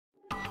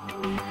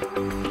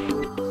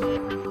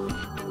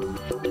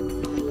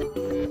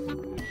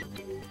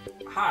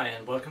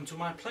and welcome to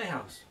my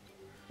playhouse.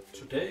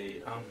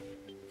 Today I'm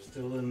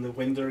still in the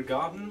winter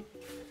garden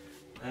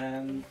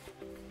and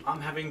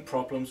I'm having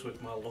problems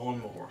with my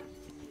lawnmower.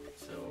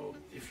 So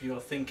if you're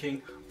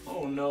thinking,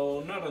 oh no,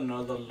 not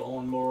another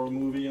lawnmower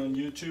movie on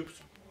YouTube,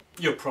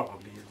 you're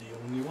probably the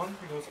only one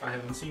because I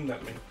haven't seen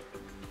that many.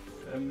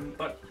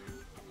 But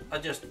I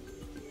just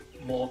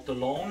mowed the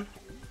lawn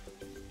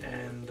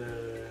and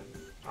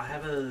I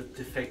have a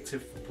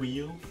defective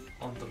wheel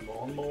on the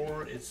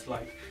lawnmower. It's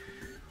like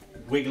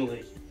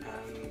wiggly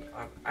and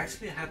I've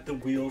actually had the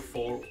wheel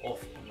fall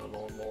off on the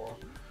lawnmower.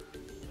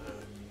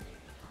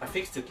 I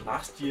fixed it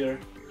last year.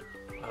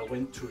 I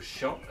went to a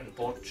shop and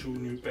bought 2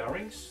 new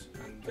bearings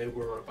and they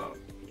were about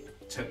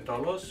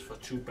 $10 for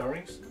 2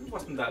 bearings. It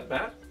wasn't that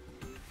bad.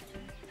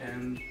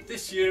 And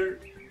this year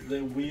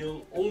the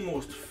wheel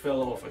almost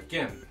fell off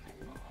again.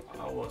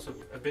 I was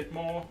a bit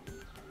more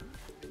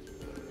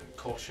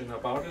caution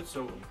about it,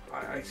 so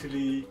I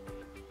actually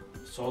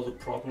saw the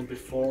problem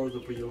before the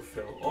wheel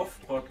fell off,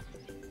 but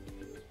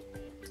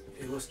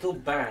it was still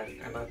bad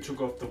and I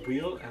took off the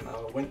wheel and I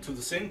went to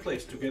the same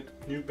place to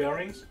get new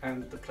bearings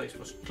and the place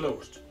was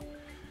closed.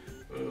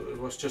 It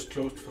was just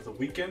closed for the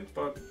weekend,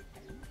 but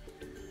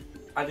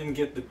I didn't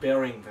get the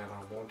bearing that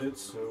I wanted,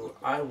 so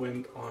I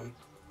went on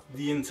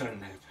the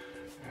internet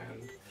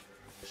and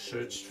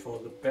searched for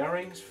the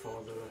bearings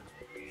for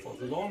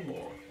the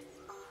lawnmower,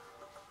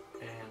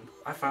 and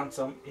I found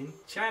some in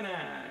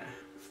China,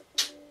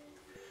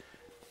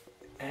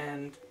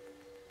 and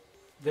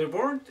they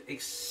weren't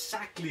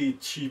exactly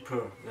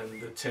cheaper than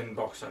the 10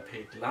 bucks I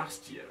paid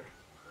last year,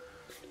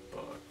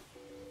 but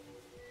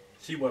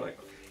see what I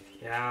got.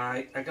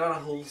 Yeah, I got a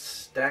whole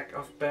stack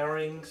of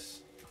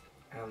bearings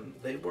and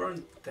they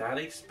weren't that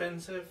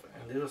expensive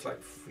and it was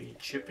like free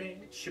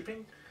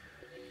shipping.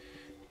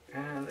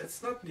 And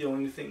it's not the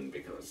only thing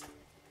because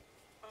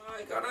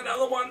I got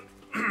another one.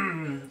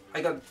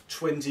 I got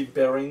 20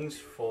 bearings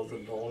for the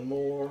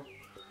lawnmower,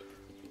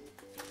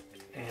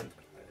 and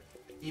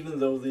even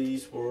though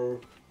these were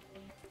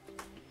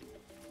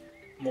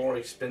more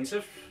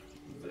expensive,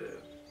 the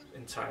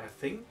entire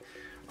thing,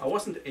 I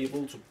wasn't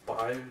able to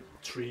buy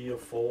 3 or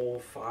 4 or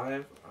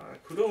 5. I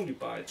could only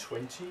buy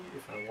 20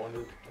 if I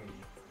wanted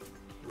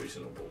a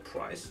reasonable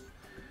price.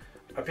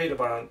 I paid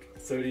about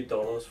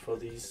 $30 for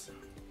these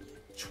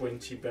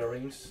 20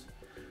 bearings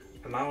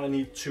and now I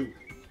need 2.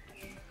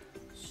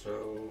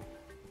 So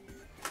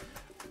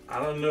I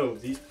don't know,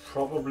 these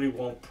probably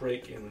won't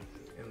break in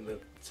the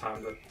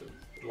time that the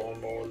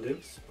lawnmower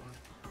lives,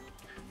 but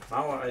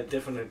now I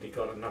definitely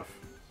got enough.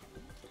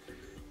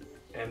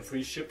 And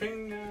free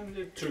shipping, and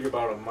it took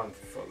about a month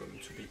for them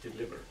to be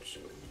delivered, so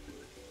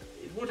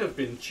it would have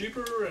been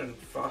cheaper and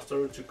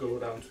faster to go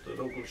down to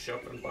the local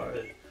shop and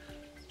buy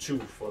 2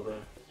 for the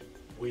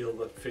wheel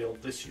that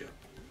failed this year.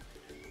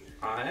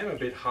 I am a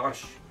bit hard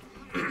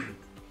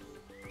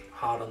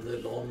on the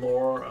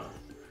lawnmower,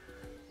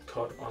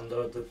 cut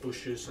under the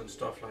bushes and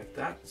stuff like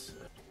that.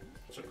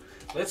 So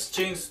let's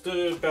change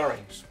the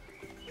bearings.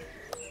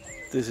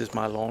 This is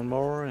my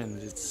lawnmower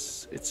and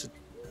it's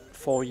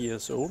 4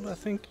 years old, I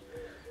think,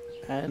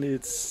 and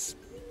it's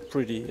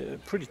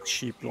pretty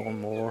cheap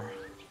lawnmower,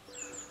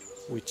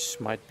 which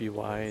might be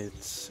why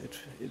it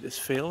is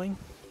failing.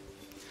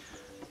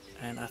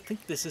 And I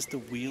think this is the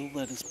wheel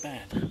that is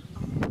bad.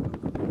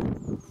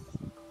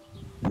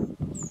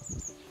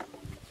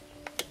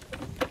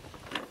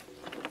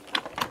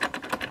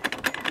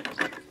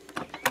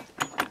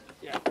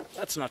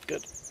 That's not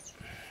good.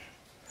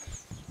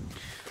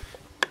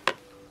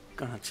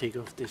 Gonna take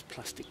off this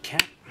plastic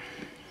cap.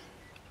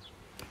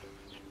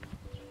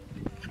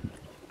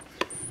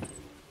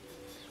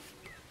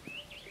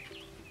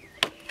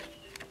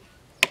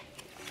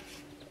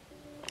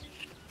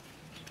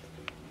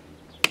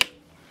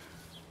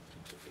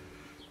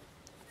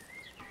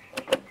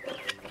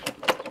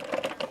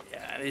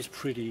 Yeah, it is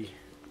pretty.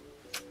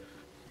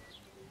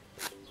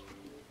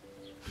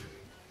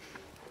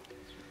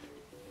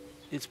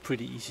 It's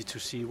pretty easy to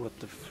see what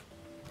the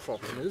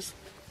problem is.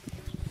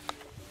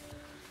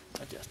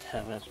 I just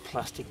have a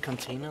plastic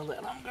container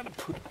that I'm gonna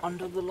put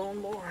under the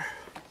lawnmower.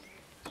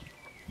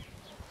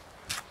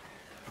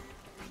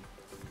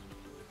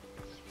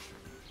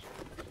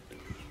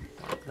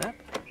 Like that.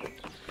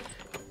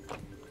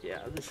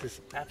 Yeah, this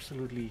is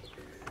absolutely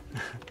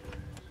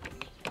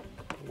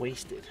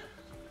wasted.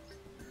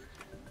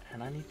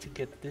 And I need to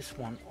get this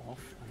one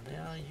off, and they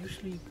are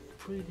usually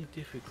pretty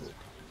difficult.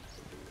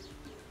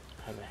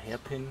 I have a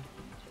hairpin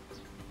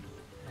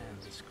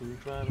and a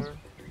screwdriver.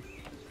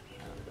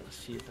 I'm gonna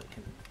see if I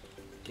can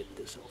get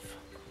this off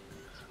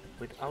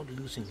without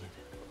losing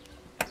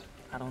it.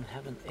 I don't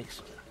have an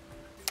extra.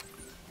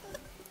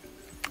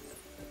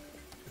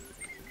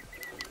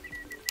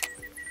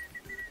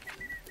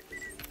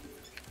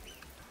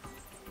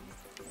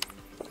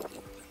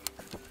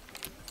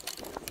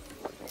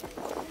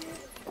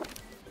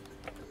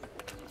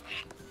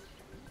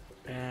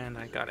 And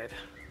I got it.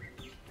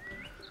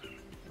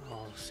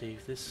 I'll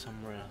save this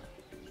somewhere,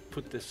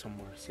 put this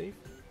somewhere safe,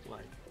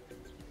 like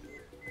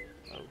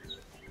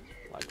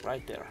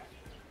right there.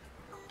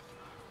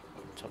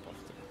 top of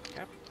the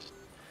cap.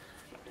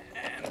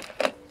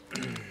 And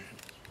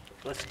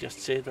let's just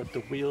say that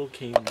the wheel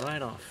came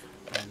right off,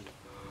 and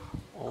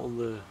all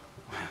the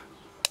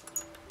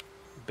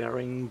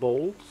bearing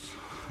bolts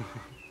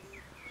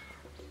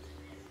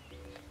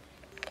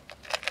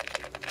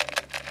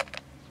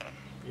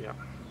yeah,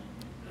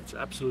 it's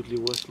absolutely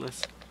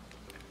worthless.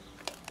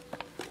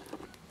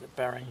 The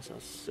bearings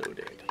are so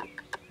dead.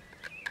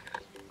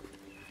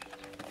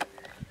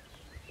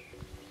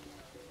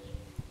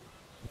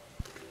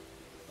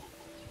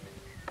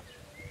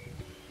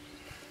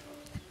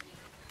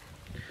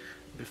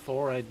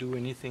 Before I do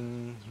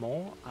anything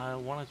more, I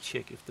want to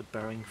check if the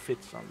bearing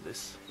fits on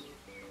this.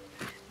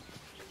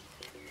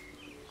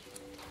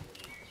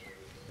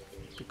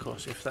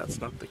 Because if that's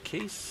not the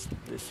case,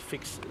 this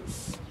fix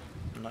is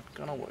not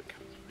gonna work.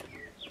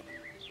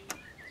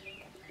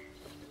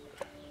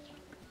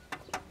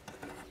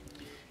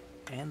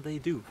 And they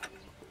do.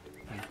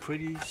 And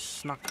pretty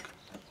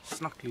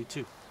snuggly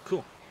too.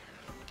 Cool.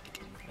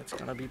 It's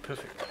gonna be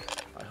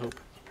perfect, I hope.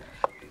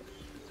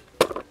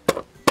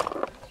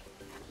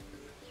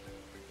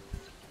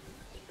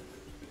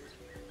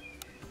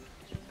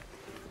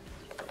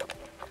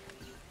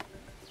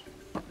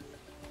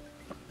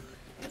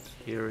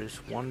 Here is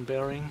one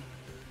bearing.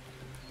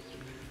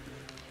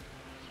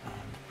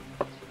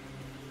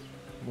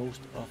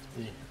 Most of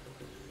the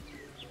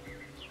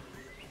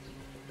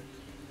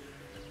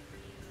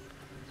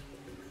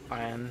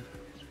iron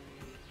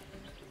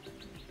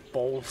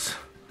balls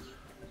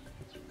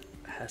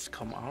has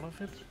come out of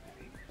it.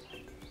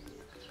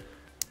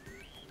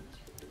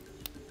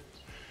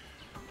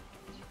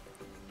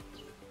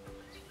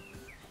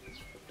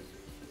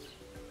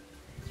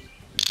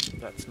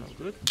 That's no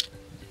good.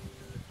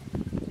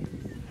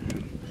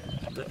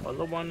 The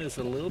other one is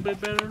a little bit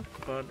better,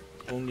 but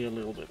only a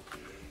little bit.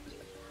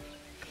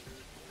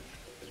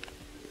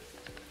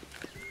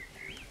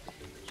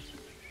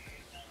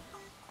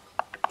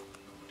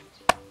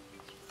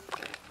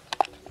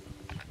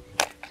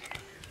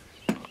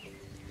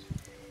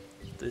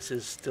 This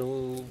is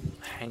still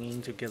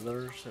hanging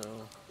together, so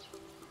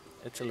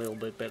it's a little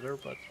bit better,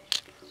 but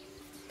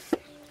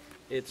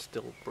it's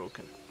still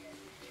broken.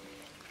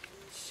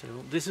 So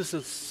this is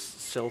a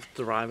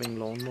self-driving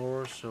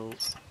lawnmower, so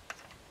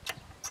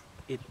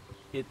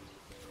it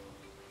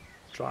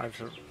drives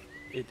her.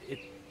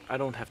 I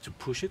don't have to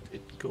push it;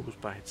 it goes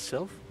by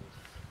itself.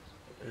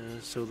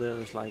 So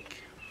there's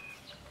like,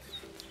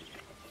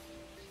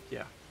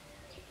 yeah,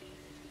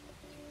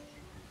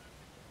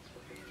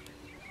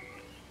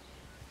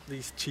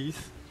 these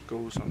teeth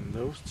goes on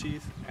those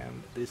teeth,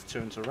 and this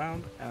turns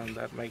around, and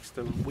that makes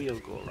the wheel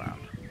go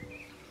around.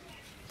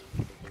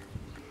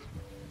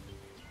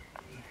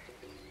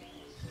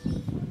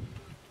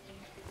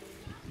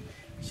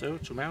 So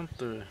to mount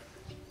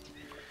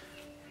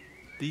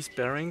these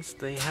bearings,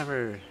 they have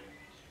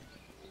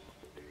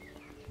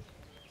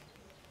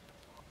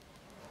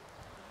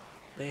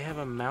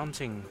a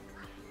mounting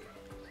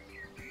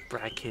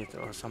bracket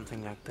or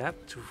something like that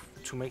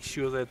to make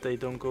sure that they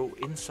don't go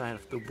inside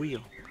of the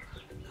wheel,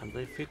 and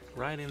they fit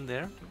right in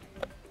there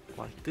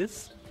like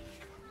this.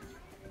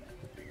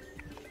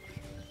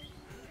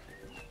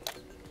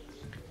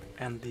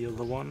 And the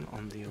other one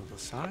on the other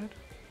side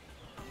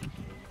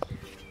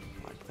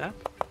like that.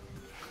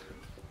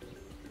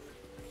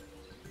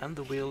 And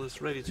the wheel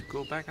is ready to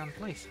go back on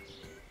place.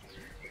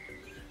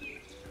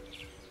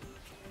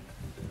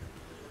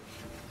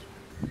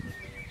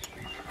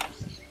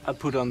 I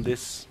put on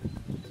this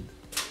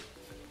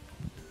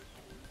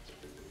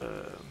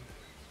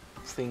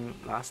thing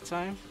last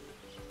time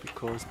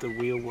because the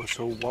wheel was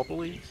so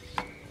wobbly.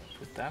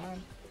 Put that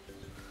on.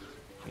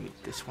 I need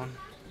this one.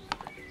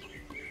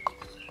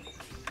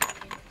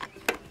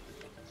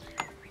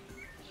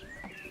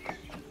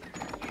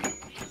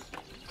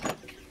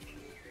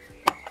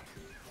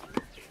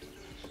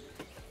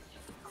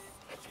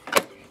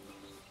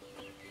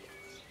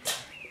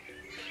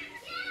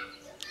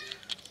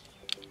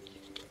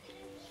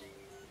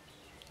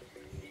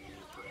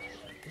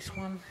 This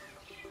one.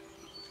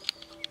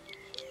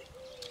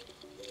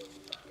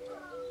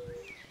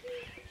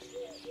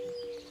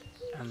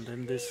 And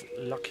then this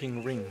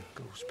locking ring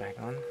goes back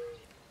on.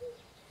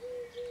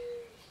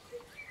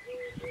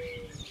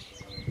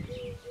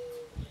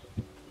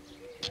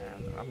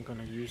 And I'm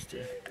gonna use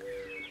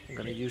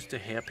the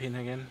hairpin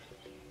again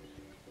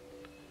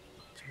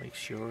to make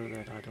sure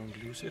that I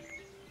don't lose it.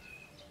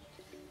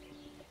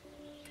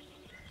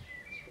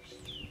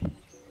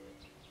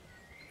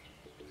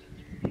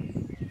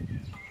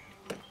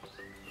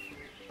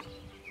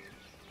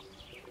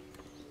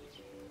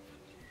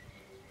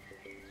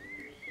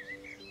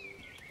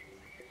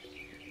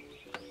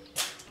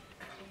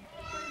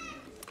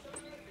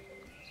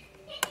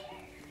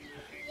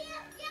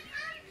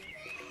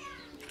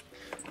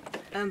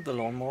 And the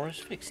lawnmower is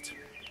fixed.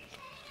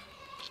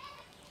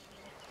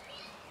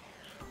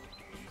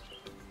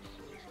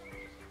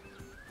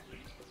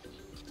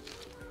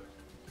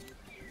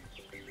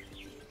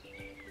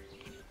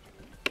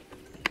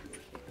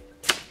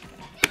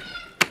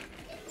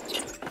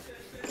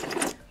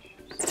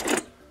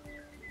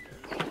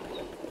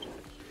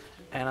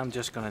 And I'm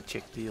just gonna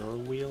check the other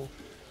wheel.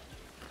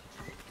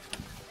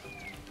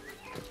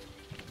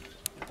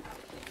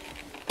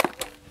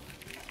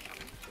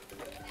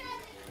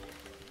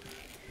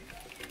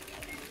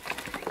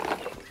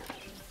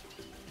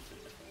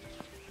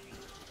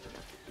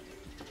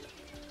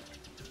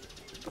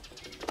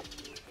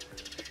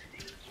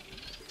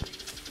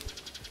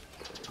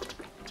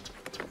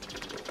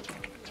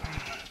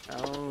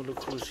 Oh,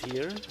 look who's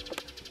here.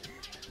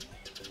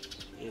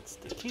 It's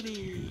the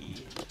kitty.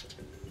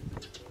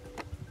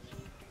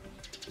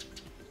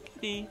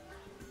 Kitty.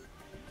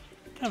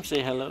 Come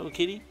say hello,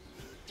 kitty.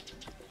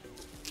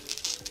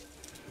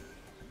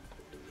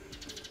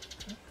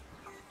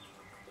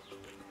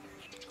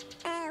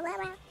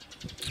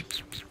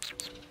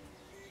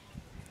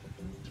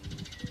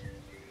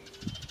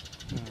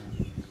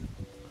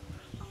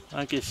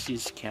 I guess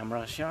she's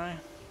camera shy.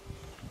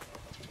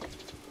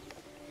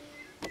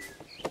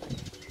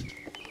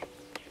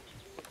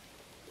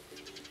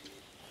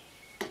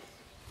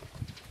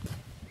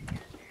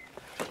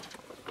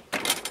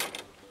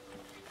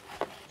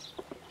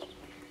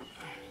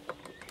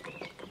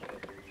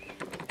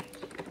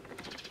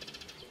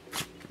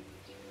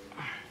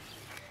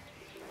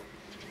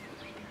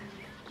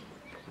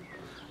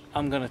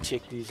 I'm gonna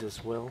check these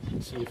as well,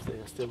 see if they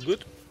are still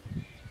good.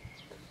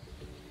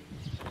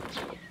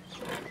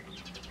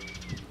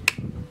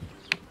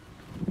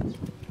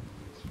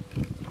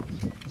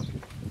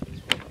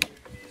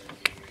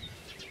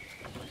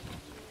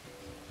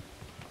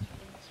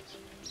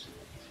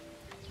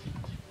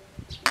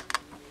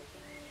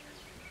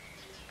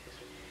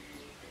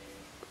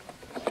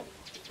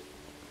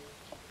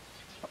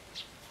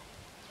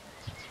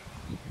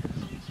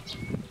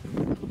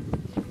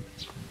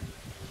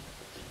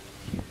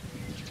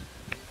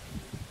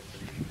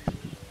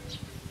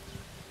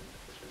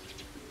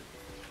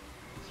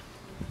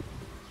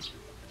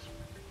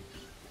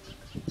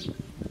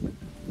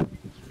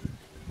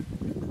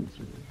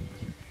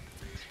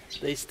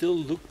 They still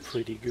look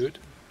pretty good,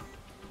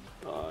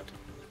 but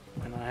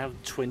when I have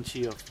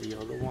 20 of the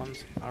other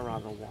ones, I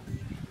rather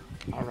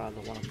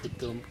want to put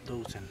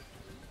those in.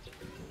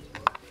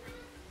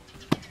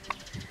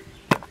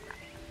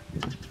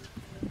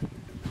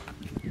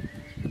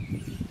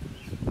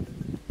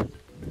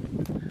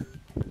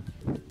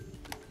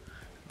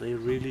 They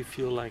really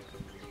feel like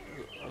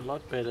a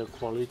lot better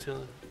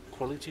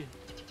quality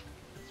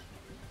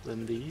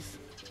than these.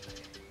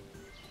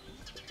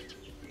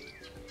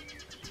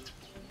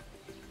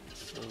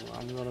 So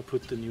I'm gonna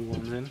put the new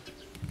ones in.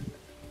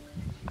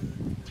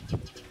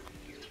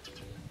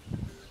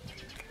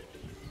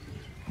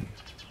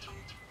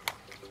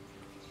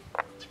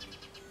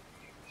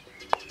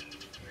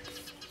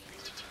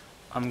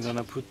 I'm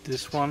gonna put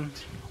this one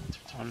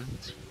on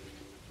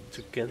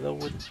together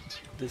with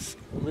this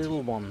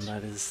little one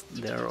that is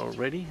there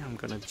already. I'm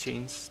gonna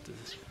change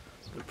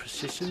the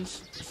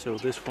positions, so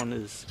this one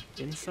is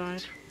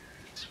inside,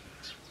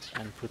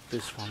 and put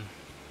this one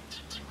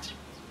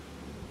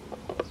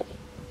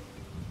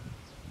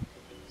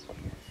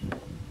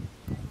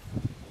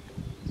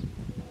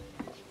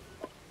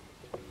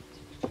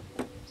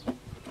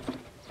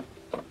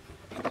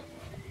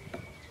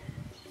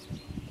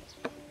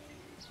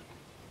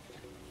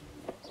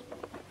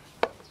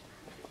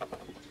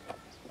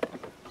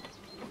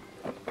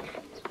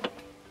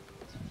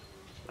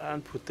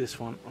and put this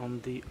one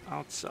on the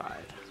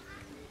outside.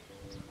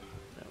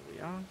 There we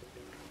are.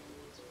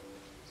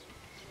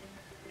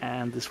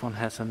 And this one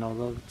has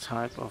another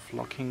type of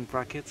locking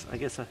brackets. I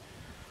guess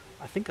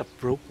I think I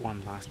broke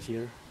one last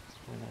year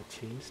when I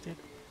changed it,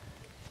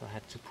 so I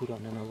had to put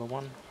on another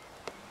one,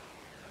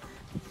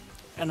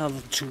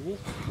 another tool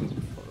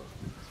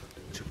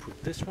to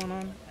put this one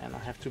on, and I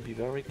have to be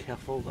very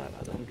careful that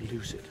I don't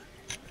lose it.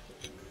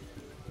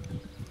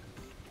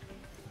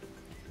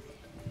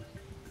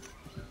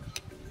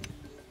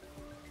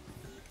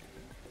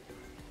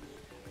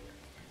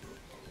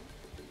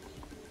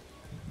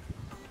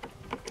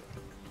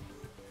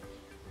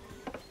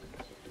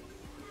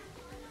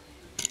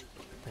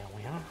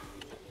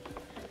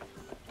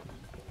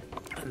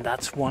 And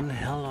that's one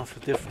hell of a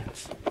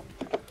difference.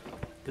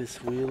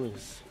 This wheel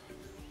is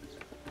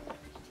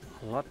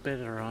a lot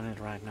better on it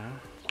right now.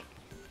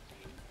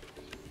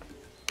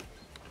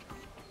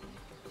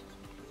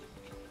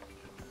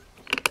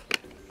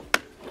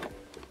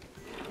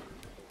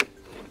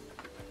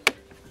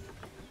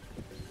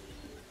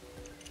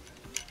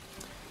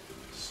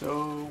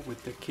 So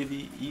with the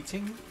kitty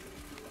eating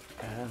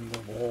and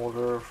the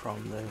water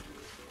from the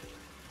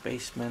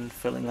basement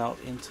filling out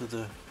into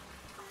the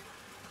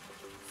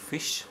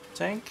fish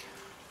tank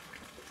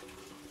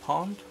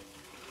pond,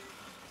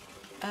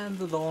 and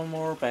the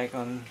lawnmower back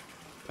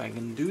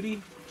in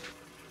duty,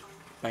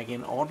 back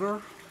in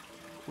order,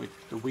 with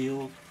the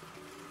wheel,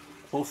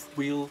 both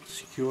wheels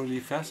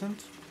securely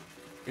fastened,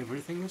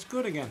 everything is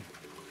good again.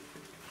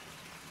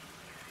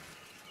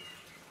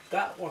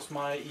 That was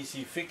my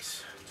easy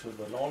fix to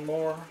the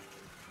lawnmower.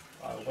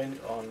 I went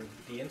on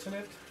the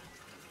internet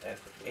at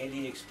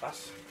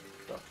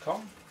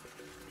aliexpress.com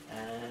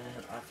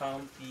and I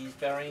found these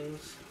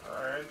bearings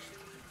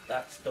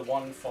That's the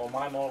one for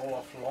my model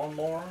of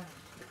lawnmower.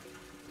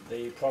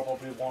 They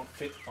probably won't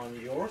fit on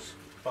yours,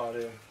 but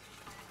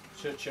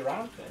search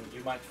around and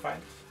you might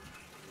find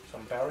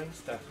some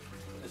bearings that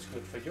is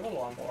good for your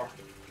lawnmower.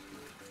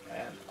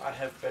 And I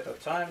have better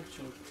time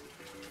to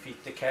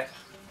feed the cat.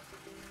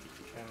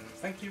 And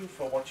thank you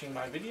for watching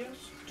my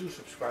videos. Do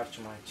subscribe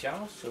to my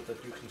channel so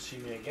that you can see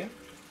me again.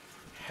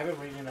 Have a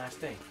really nice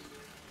day.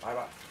 Bye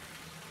bye.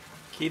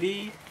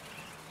 Kitty.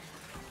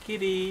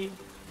 Kitty.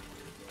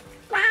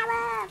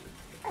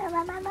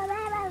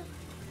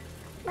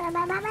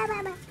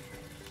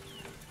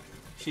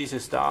 She's a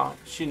star.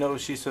 She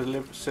knows she's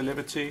a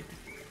celebrity.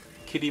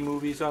 Kitty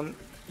movies on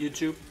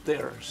YouTube,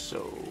 they're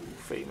so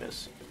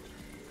famous.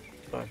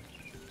 But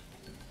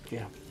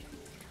yeah.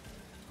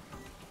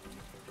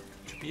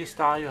 To be a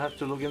star you have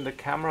to look in the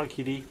camera,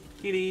 kitty.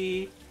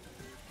 Kitty.